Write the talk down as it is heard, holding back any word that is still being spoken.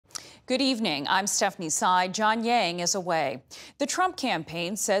Good evening. I'm Stephanie Tsai. John Yang is away. The Trump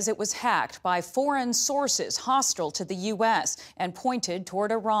campaign says it was hacked by foreign sources hostile to the U.S. and pointed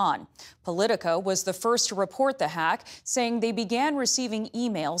toward Iran. Politico was the first to report the hack, saying they began receiving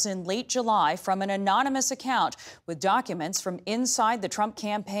emails in late July from an anonymous account with documents from inside the Trump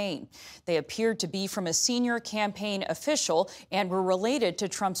campaign. They appeared to be from a senior campaign official and were related to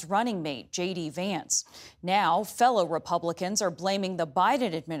Trump's running mate, J.D. Vance. Now, fellow Republicans are blaming the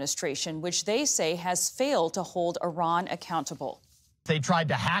Biden administration, which they say has failed to hold Iran accountable. They tried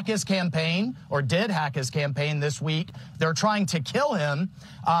to hack his campaign, or did hack his campaign this week. They're trying to kill him.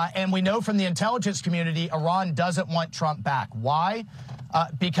 And we know from the intelligence community, Iran doesn't want Trump back. Why?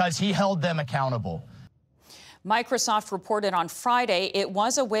 Because he held them accountable. Microsoft reported on Friday it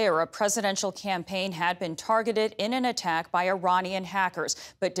was aware a presidential campaign had been targeted in an attack by Iranian hackers,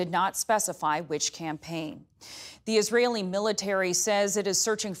 but did not specify which campaign. The Israeli military says it is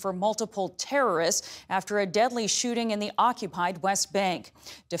searching for multiple terrorists after a deadly shooting in the occupied West Bank.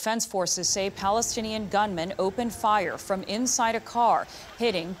 Defense forces say Palestinian gunmen opened fire from inside a car,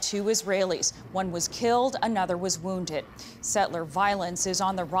 hitting two Israelis. One was killed, another was wounded. Settler violence is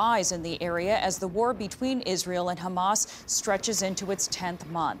on the rise in the area as the war between Israel and Hamas stretches into its 10th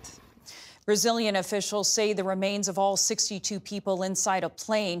month. Brazilian officials say the remains of all 62 people inside a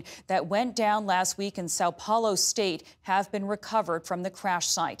plane that went down last week in Sao Paulo state have been recovered from the crash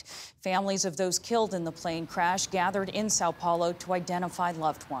site. Families of those killed in the plane crash gathered in Sao Paulo to identify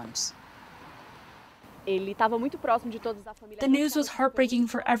loved ones. The news was heartbreaking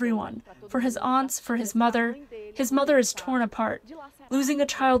for everyone, for his aunts, for his mother. His mother is torn apart. Losing a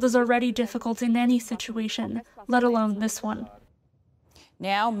child is already difficult in any situation, let alone this one.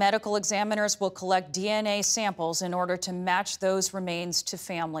 Now, medical examiners will collect DNA samples in order to match those remains to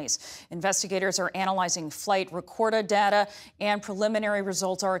families. Investigators are analyzing flight recorder data, and preliminary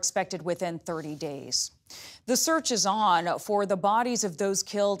results are expected within 30 days. The search is on for the bodies of those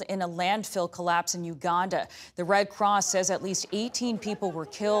killed in a landfill collapse in Uganda. The Red Cross says at least 18 people were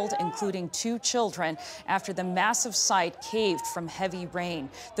killed, including 2 children, after the massive site caved from heavy rain.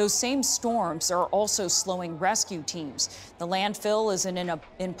 Those same storms are also slowing rescue teams. The landfill is in an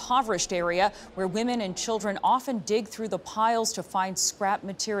impoverished area where women and children often dig through the piles to find scrap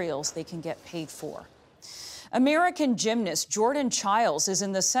materials they can get paid for. American gymnast Jordan Chiles is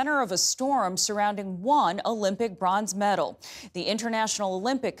in the center of a storm surrounding one Olympic bronze medal. The International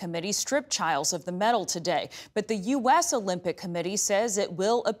Olympic Committee stripped Chiles of the medal today, but the U.S. Olympic Committee says it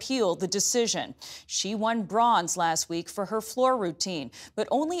will appeal the decision. She won bronze last week for her floor routine, but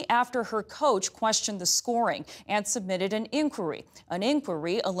only after her coach questioned the scoring and submitted an inquiry. An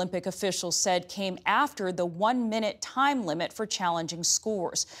inquiry, Olympic officials said, came after the 1-minute time limit for challenging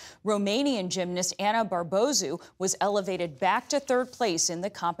scores. Romanian gymnast Ana Barbosu was elevated back to 3rd place in the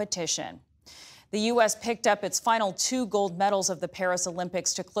competition. The U.S. picked up its final 2 gold medals of the Paris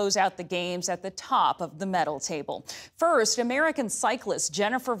Olympics to close out the Games at the top of the medal table. First, American cyclist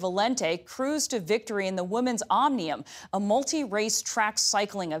Jennifer Valente cruised to victory in the women's Omnium, a multi-race track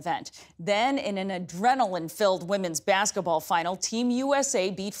cycling event. Then, in an adrenaline-filled women's basketball final, Team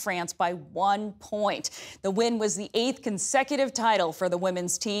USA beat France by 1 point. The win was the 8th consecutive title for the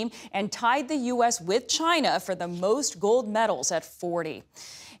women's team and tied the U.S. with China for the most gold medals at 40.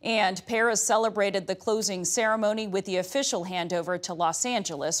 And Paris celebrated the closing ceremony with the official handover to Los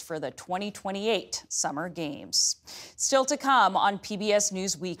Angeles for the 2028 Summer Games. Still to come on PBS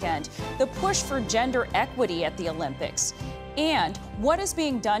News Weekend, the push for gender equity at the Olympics, and what is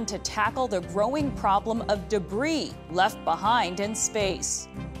being done to tackle the growing problem of debris left behind in space.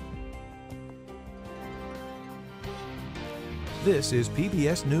 This is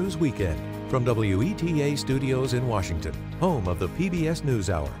PBS News Weekend from WETA Studios in Washington, home of the PBS News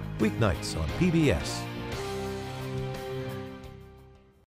Hour, weeknights on PBS.